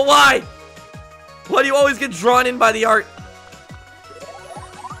 Failboat, why? Why do you always get drawn in by the art?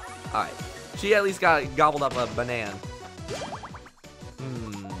 Alright. She at least got gobbled up a banana.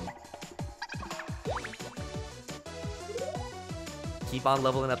 Keep on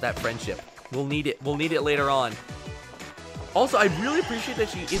leveling up that friendship. We'll need it. We'll need it later on. Also, I really appreciate that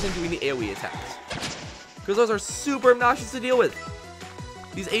she isn't doing the AoE attacks, because those are super obnoxious to deal with.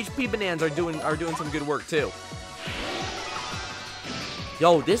 These HP bananas are doing some good work too.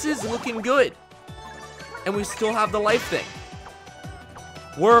 Yo, this is looking good. And we still have the life thing.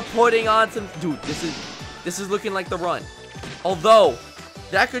 We're putting on some... Dude, this is looking like the run. Although,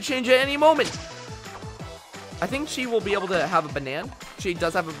 that could change at any moment. I think she will be able to have a banana. She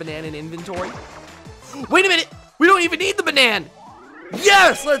does have a banana in inventory. Wait a minute! We don't even need the banana!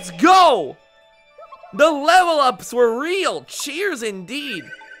 Yes! Let's go! The level ups were real! Cheers indeed!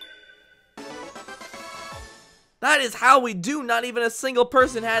 That is how we do. Not even a single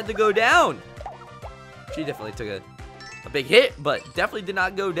person had to go down. She definitely took a big hit, but definitely did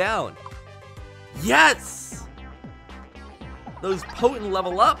not go down. Yes! Those potent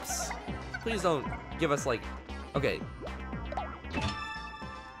level ups. Please don't give us like... Okay.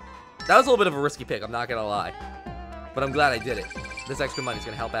 That was a little bit of a risky pick, I'm not gonna lie. But I'm glad I did it. This extra money's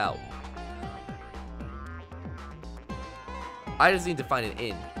gonna help out. I just need to find an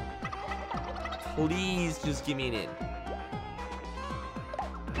inn. Please just give me an inn.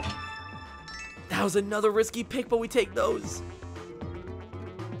 That was another risky pick, but we take those.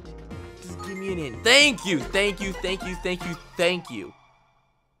 Just give me an inn. Thank you, thank you, thank you, thank you, thank you.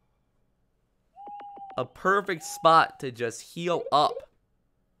 A perfect spot to just heal up.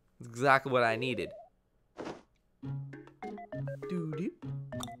 That's exactly what I needed.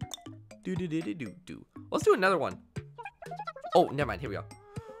 Let's do another one. Oh, never mind. Here we go.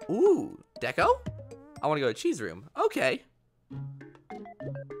 Ooh, Deco? I want to go to Cheese Room. Okay.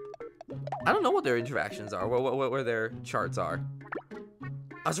 I don't know what their interactions are, where their charts are.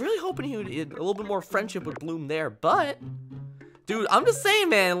 I was really hoping he would a little bit more friendship would bloom there, but... Dude, I'm just saying,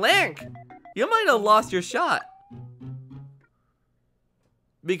 man, Link, you might have lost your shot.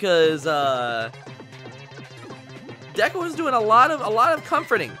 Because, Deco was doing a lot of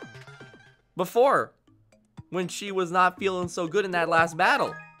comforting before, when she was not feeling so good in that last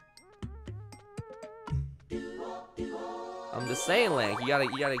battle. I'm just saying, Link, you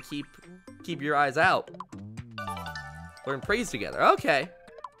gotta keep your eyes out. Learn praise together. Okay.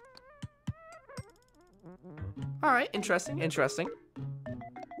 All right, interesting. Well,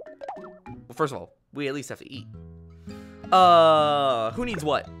 first of all, we at least have to eat. Who needs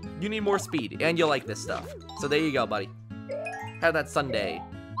what? You need more speed, and you'll like this stuff. So there you go, buddy. Have that sundae.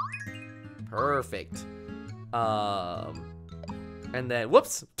 Perfect. And then,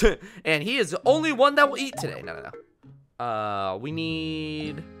 whoops. And he is the only one that will eat today. No. We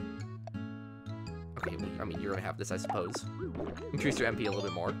need... Okay, well, I mean, you're gonna have this, I suppose. Increase your MP a little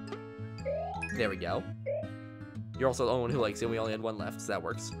bit more. There we go. You're also the only one who likes it. We only had one left, so that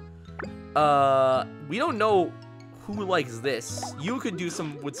works. We don't know who likes this. You could do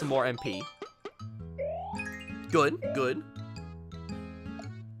with some more MP. Good.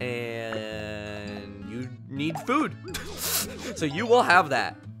 And you need food. So you will have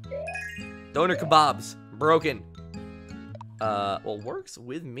that. Doner kebabs. Broken. Well, works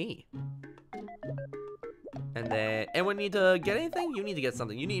with me. And then, anyone need to get anything? You need to get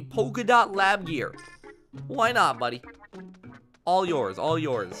something. You need polka dot lab gear. Why not, buddy? All yours, all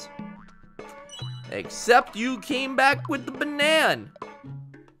yours. Except you came back with the banana.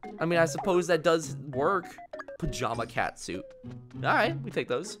 I mean, I suppose that does work. Pajama cat suit. Alright, we take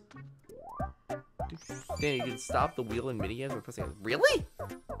those. Damn, you can stop the wheel in mini-games by pressing it. Really?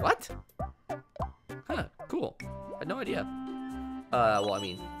 What? Huh, cool. I had no idea. Well, I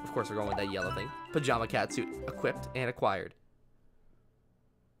mean, of course we're going with that yellow thing. Pajama cat suit, equipped and acquired.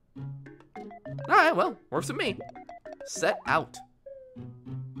 Alright, well, works with me. Set out.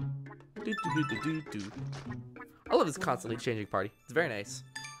 I love this constantly changing party. It's very nice.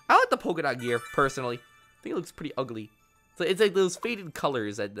 I like the polka dot gear, personally. I think it looks pretty ugly. So it's like those faded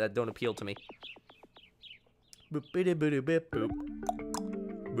colors that don't appeal to me.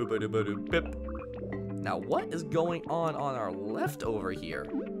 Now, what is going on our left over here?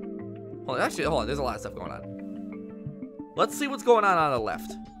 Hold on, actually, hold on. There's a lot of stuff going on. Let's see what's going on the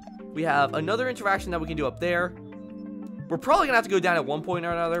left. We have another interaction that we can do up there. We're probably going to have to go down at one point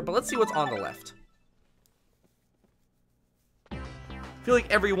or another, but let's see what's on the left. I feel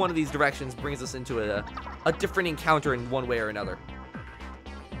like every one of these directions brings us into a different encounter in one way or another.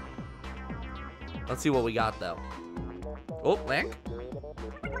 Let's see what we got, though. Oh, Lank?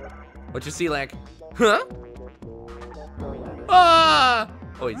 What you see, Lank? Huh? Ah!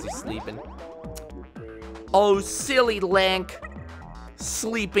 Oh, is he sleeping? Oh, silly Lank.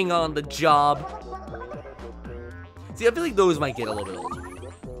 Sleeping on the job. See, I feel like those might get a little bit old.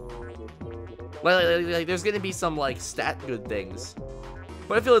 Like there's gonna be some, like, stat good things.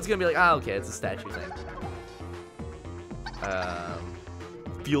 But I feel it's gonna be like, ah, okay, it's a statue thing.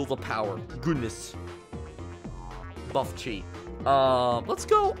 Feel the power. Goodness. Buff chi. Let's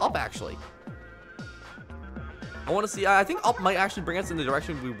go up, actually. I want to see, I think up might actually bring us in the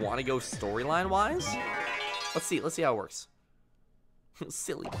direction we want to go storyline-wise. Let's see how it works.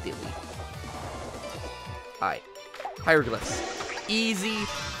 Silly dilly. Alright. Hieroglyphs. Easy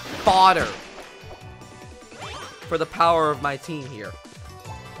fodder. For the power of my team here.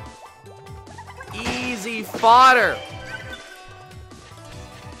 Easy fodder.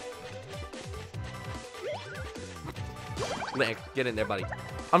 Lank, get in there, buddy.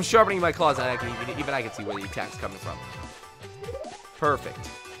 I'm sharpening my claws, and even I can see where the attack's coming from. Perfect.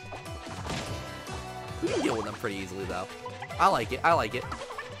 We can deal with them pretty easily, though. I like it. I like it.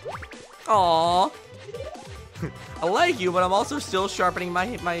 Aww. I like you, but I'm also still sharpening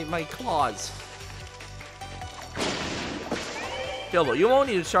my claws. Failboat, you won't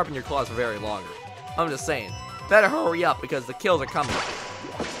need to sharpen your claws for very longer. I'm just saying. Better hurry up, because the kills are coming.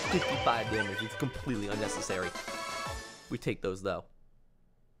 55 damage. It's completely unnecessary. We take those, though.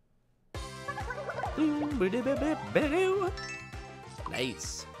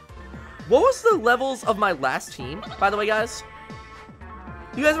 Nice. What was the levels of my last team, by the way, guys?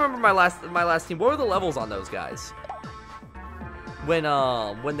 You guys remember my last team? What were the levels on those guys? When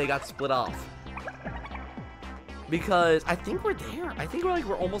they got split off? Because I think we're there. I think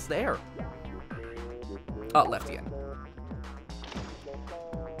we're almost there. Oh, left again.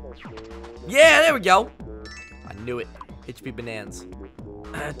 Yeah, there we go. I knew it. HP bananas.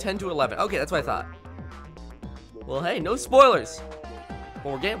 10 to 11. Okay, that's what I thought. Well, hey, no spoilers.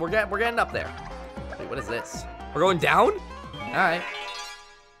 Well, we're getting up there. Wait, what is this? We're going down? All right.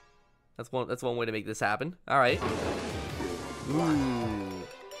 That's one way to make this happen. All right. Ooh.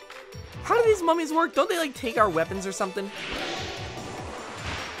 How do these mummies work? Don't they like take our weapons or something?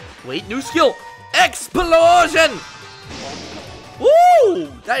 Wait, new skill. Explosion! Woo!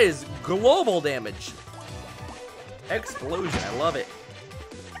 That is global damage. Explosion, I love it.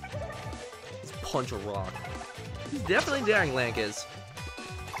 Let's punch a rock. He's definitely daring, Lank is.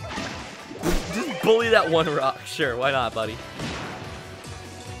 Just bully that one rock. Sure, why not, buddy?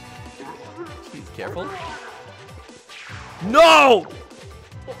 Jeez, careful. No!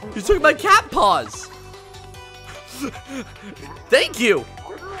 You took my cat paws! Thank you!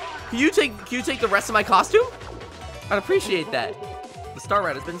 Can you take the rest of my costume? I'd appreciate that. The Star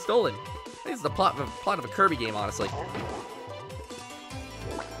Rat has been stolen. This is the plot of a Kirby game, honestly.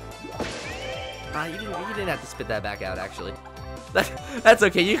 You didn't have to spit that back out, actually. That's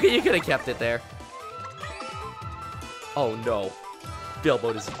okay. You could have kept it there. Oh no,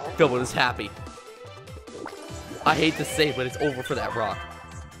 Failboat is happy. I hate to say, but it's over for that rock.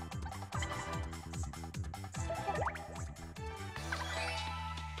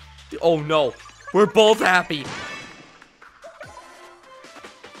 Oh no, we're both happy.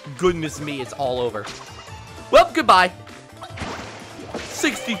 Goodness me, it's all over. Well, goodbye.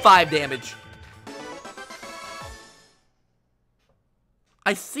 65 damage.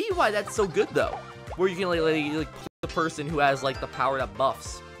 I see why that's so good, though. where you can like pull the person who has like the powered up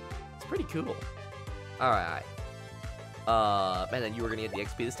buffs. It's pretty cool. All right. And then you were gonna get the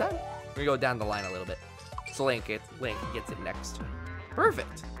XP this time. We're gonna go down the line a little bit. So Link gets it next.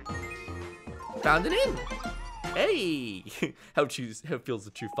 Perfect. Found an inn. Hey, how feels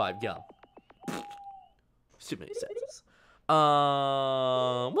the true 5 gum? Too many sentences.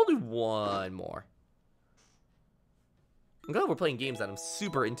 We'll do one more. I'm glad we're playing games that I'm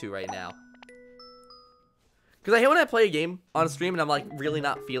super into right now. Because I hate when I play a game on stream and I'm like really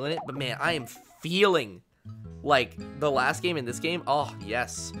not feeling it. But man, I am feeling like the last game and this game. Oh,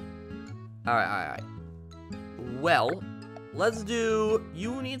 yes. All right. Well, let's do,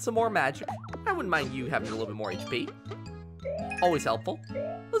 you need some more magic. I wouldn't mind you having a little bit more HP. Always helpful.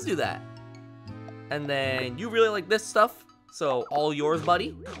 Let's do that. And then you really like this stuff. So all yours,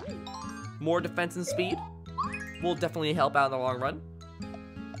 buddy. More defense and speed will definitely help out in the long run.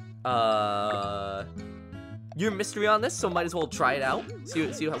 You're mystery on this, so might as well try it out. See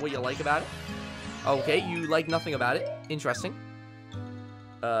what you like about it. Okay, you like nothing about it. Interesting.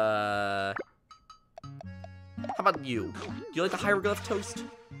 How about you? Do you like the hieroglyph toast?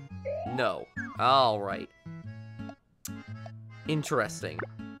 No. Alright. Interesting.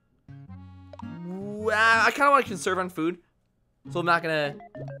 I kind of want to conserve on food. So I'm not gonna...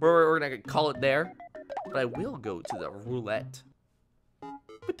 We're gonna call it there. But I will go to the roulette.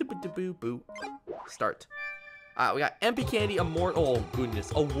 Start. We got MP candy, oh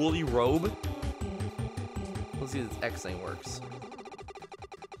goodness. A woolly robe. Let's see if this X thing works.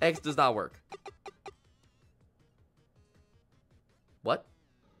 X does not work. What?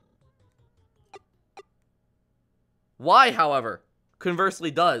 Y, however,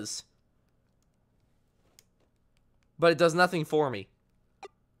 conversely does. But it does nothing for me.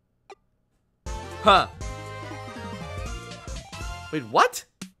 Huh. Wait, what?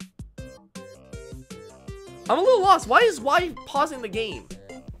 I'm a little lost. Why is Y pausing the game?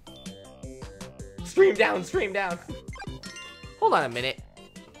 Stream down, stream down. Hold on a minute.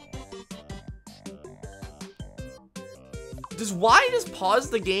 Does Y just pause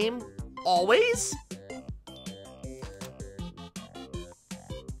the game always?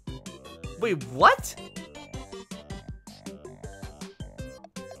 Wait, what?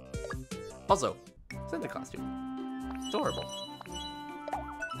 Also, Santa costume. Adorable.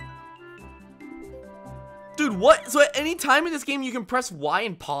 Dude, what? So at any time in this game you can press Y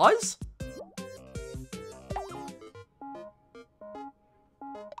and pause?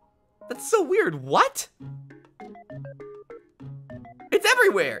 That's so weird. What? It's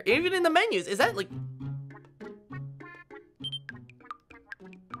everywhere, even in the menus. Is that like...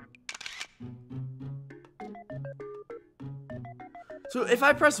 So if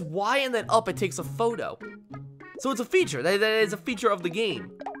I press Y and then up, it takes a photo. So it's a feature. That is a feature of the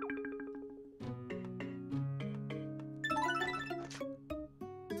game.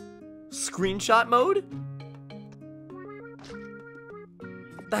 Screenshot mode?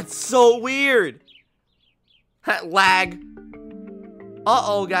 That's so weird. Lag.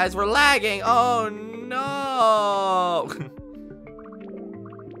 Uh-oh, guys, we're lagging. Oh, no.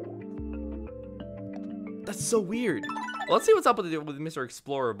 That's so weird. Well, let's see what's up with Mr.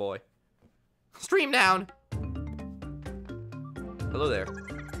 Explorer Boy. Stream down. Hello there.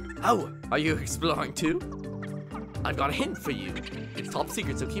 Oh, are you exploring too? I've got a hint for you. It's top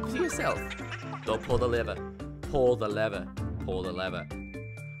secret, so keep it to yourself. Don't pull the lever. Pull the lever. Pull the lever.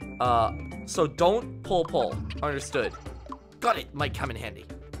 So don't pull. Understood. Got it. Might come in handy.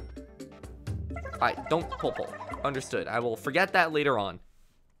 Alright, don't pull. Understood. I will forget that later on.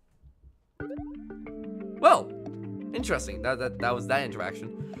 Well, interesting. That was that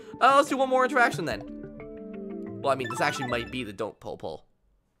interaction. Let's do one more interaction then. Well, I mean, this actually might be the don't pull.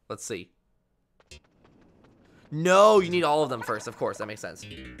 Let's see. No, you need all of them first. Of course, that makes sense.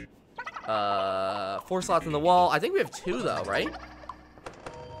 4 slots in the wall. I think we have 2 though, right?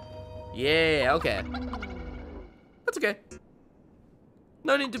 Yeah, okay. That's okay.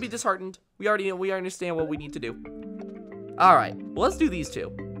 No need to be disheartened. We understand what we need to do. All right, well, let's do these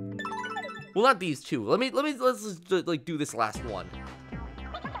 2. Well, not these 2. Let's just like do this last one.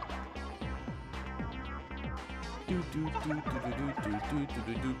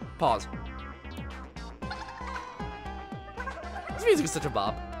 Pause. This music is such a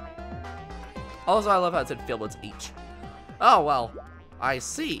bop. Also, I love how it said Failboat's H. Oh, well, I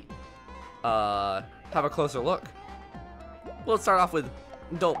see. Have a closer look. Well, let's start off with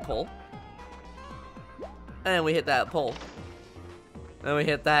don't pull. And we hit that pull. Then we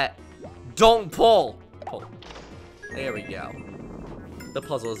hit that don't pull. Pull. There we go. The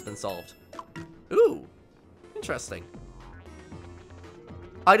puzzle has been solved. Ooh, interesting.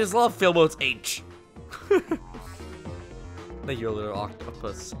 I just love Failboat's H. Thank you, little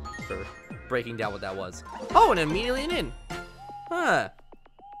octopus, for breaking down what that was. Oh, and immediately an inn. Huh.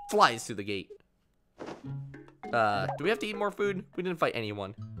 Flies through the gate. Do we have to eat more food? We didn't fight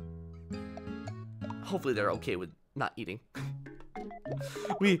anyone. Hopefully they're okay with not eating.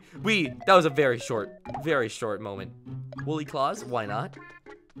 That was a very short moment. Woolly claws? Why not?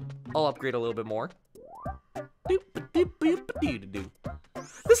 I'll upgrade a little bit more. This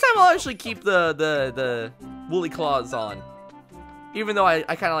time I'll actually keep the woolly claws on. Even though I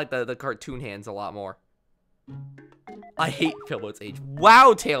kind of like the cartoon hands a lot more. I hate Failboat's age.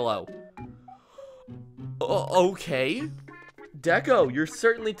 Wow, Tailo. Okay. Deco, you're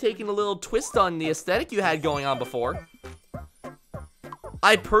certainly taking a little twist on the aesthetic you had going on before.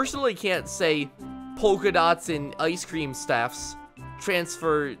 I personally can't say polka dots and ice cream staffs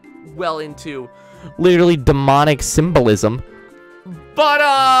transfer well into literally demonic symbolism.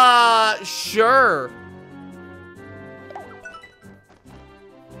 But, sure.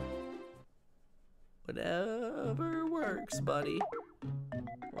 Whatever works, buddy.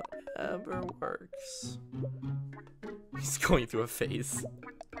 Whatever works. He's going through a phase.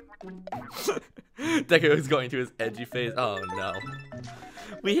 Deco is going through his edgy phase. Oh no.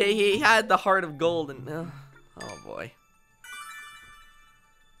 He had the heart of gold and oh boy.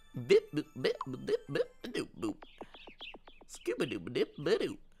 Bip boop bip bip bip doop boop. Scuba doop dip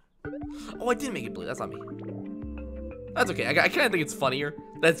doop. Oh, I did make it blue. That's not me. That's okay. I kind of think it's funnier.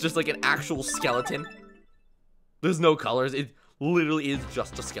 That's just like an actual skeleton. There's no colors. It literally is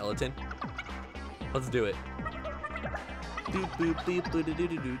just a skeleton. Let's do it.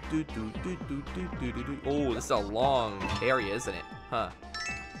 Oh, this is a long area, isn't it? Huh.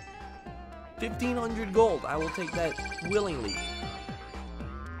 1,500 gold. I will take that willingly.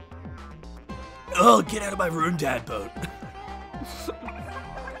 Oh, get out of my room, Dad boat.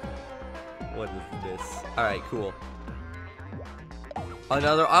 What is this? Alright, cool.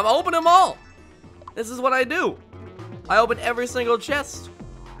 Another. I'm opening them all. This is what I do. I open every single chest.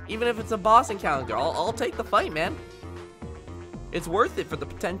 Even if it's a boss encounter, I'll take the fight, man. It's worth it for the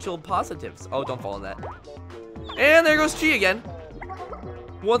potential positives. Oh, don't fall in that. And there goes Chi again.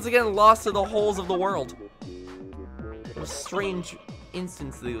 Once again, lost to the holes of the world. What a strange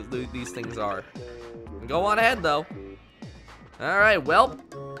instance these things are. Go on ahead, though. Alright, well.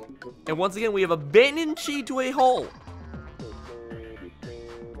 And once again, we have abandoned Chi to a hole.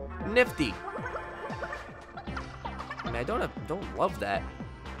 Nifty. I mean, I don't love that.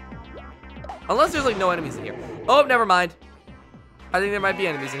 Unless there's like no enemies in here. Oh, never mind. I think there might be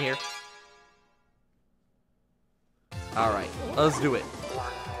enemies in here. Alright, let's do it.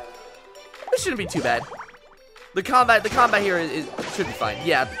 This shouldn't be too bad. The combat here should be fine.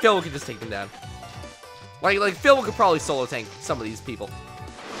 Yeah, Phil could just take them down. Like Phil could probably solo tank some of these people.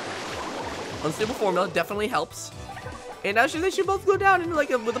 Unstable formula definitely helps. And actually, they should both go down in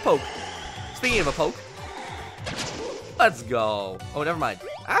with a poke. Speaking of a poke, let's go. Oh, never mind.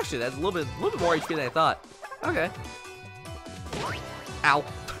 Actually, that's a little bit more HP than I thought. Okay. Ow.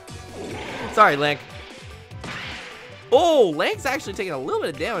 Sorry, Lank. Oh, Lank's actually taking a little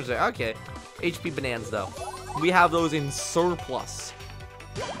bit of damage there. Okay. HP bananas, though. We have those in surplus.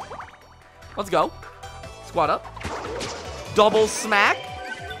 Let's go. Squat up. Double smack.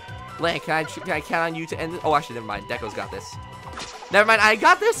 Lank, can I count on you to end it? Oh, actually, never mind. Deco's got this. Never mind. I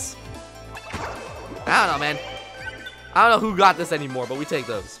got this. I don't know, man. I don't know who got this anymore, but we take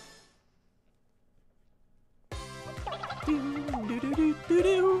those.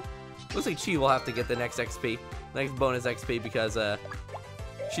 Looks like Chi will have to get the next XP, next bonus XP, because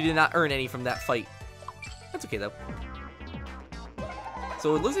she did not earn any from that fight. That's okay though.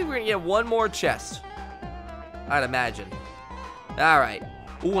 So it looks like we're gonna get one more chest, I'd imagine. All right.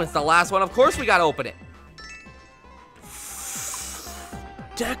 Ooh, it's the last one. Of course we gotta open it.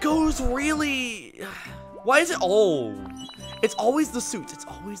 Deco's really. Why is it? Oh, it's always the suits. It's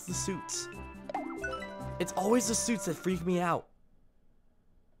always the suits. It's always the suits that freak me out.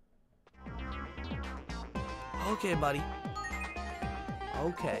 Okay, buddy.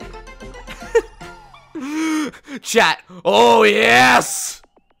 Okay. Chat. Oh, yes!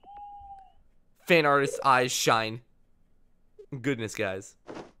 Fan artist's eyes shine. Goodness, guys.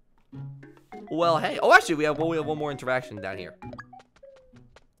 Well, hey. Oh, actually, we have one more interaction down here.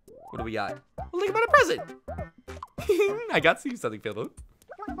 What do we got? Look about a present. I got you something, Failboat.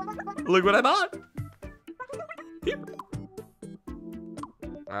 Look what I bought. Here.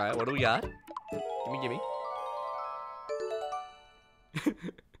 All right, what do we got? Gimme.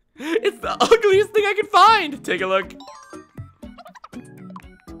 It's the ugliest thing I could find. Take a look.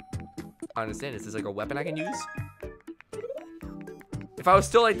 I understand. Is this like a weapon I can use? If I was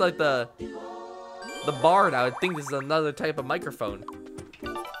still like the the Bard, I would think this is another type of microphone.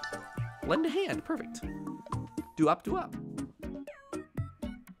 Lend a hand, perfect. Do up, do up.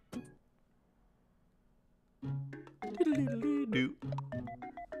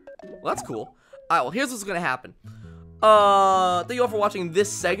 Well, that's cool. Alright, well, here's what's gonna happen. Thank you all for watching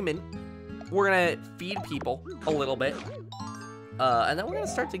this segment. We're gonna feed people a little bit. And then we're gonna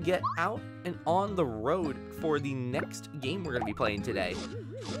start to get out and on the road for the next game we're gonna be playing today.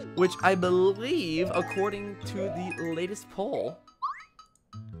 Which I believe, according to the latest poll,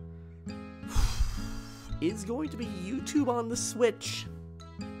 is going to be YouTube on the Switch.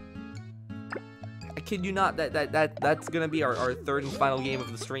 I kid you not, that's gonna be our third and final game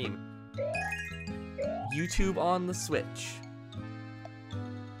of the stream. YouTube on the Switch.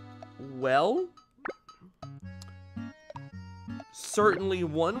 Well, certainly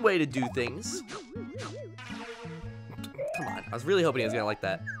one way to do things. Come on, I was really hoping he was gonna like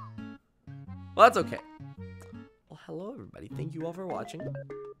that. Well, that's okay. Well, hello everybody. Thank you all for watching.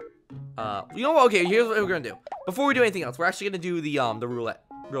 You know what? Okay, here's what we're gonna do. Before we do anything else, we're actually gonna do the roulette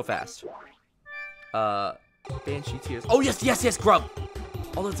real fast. Banshee Tears. Oh yes, yes, yes, Grub.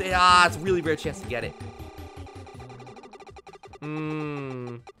 Oh, it's a really rare chance to get it.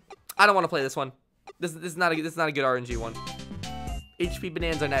 I don't want to play this one. This is not a good RNG one. HP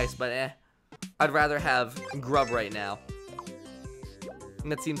bananas are nice, but I'd rather have Grub right now.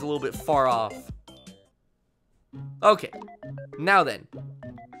 And that seems a little bit far off. Okay, now then.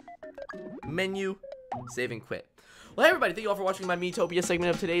 Menu, save and quit. Well, hey everybody, thank you all for watching my Miitopia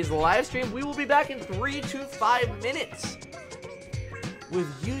segment of today's live stream. We will be back in 3 to 5 minutes with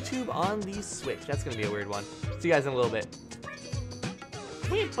YouTube on the Switch. That's gonna be a weird one. See you guys in a little bit.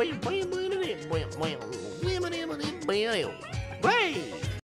 Hey!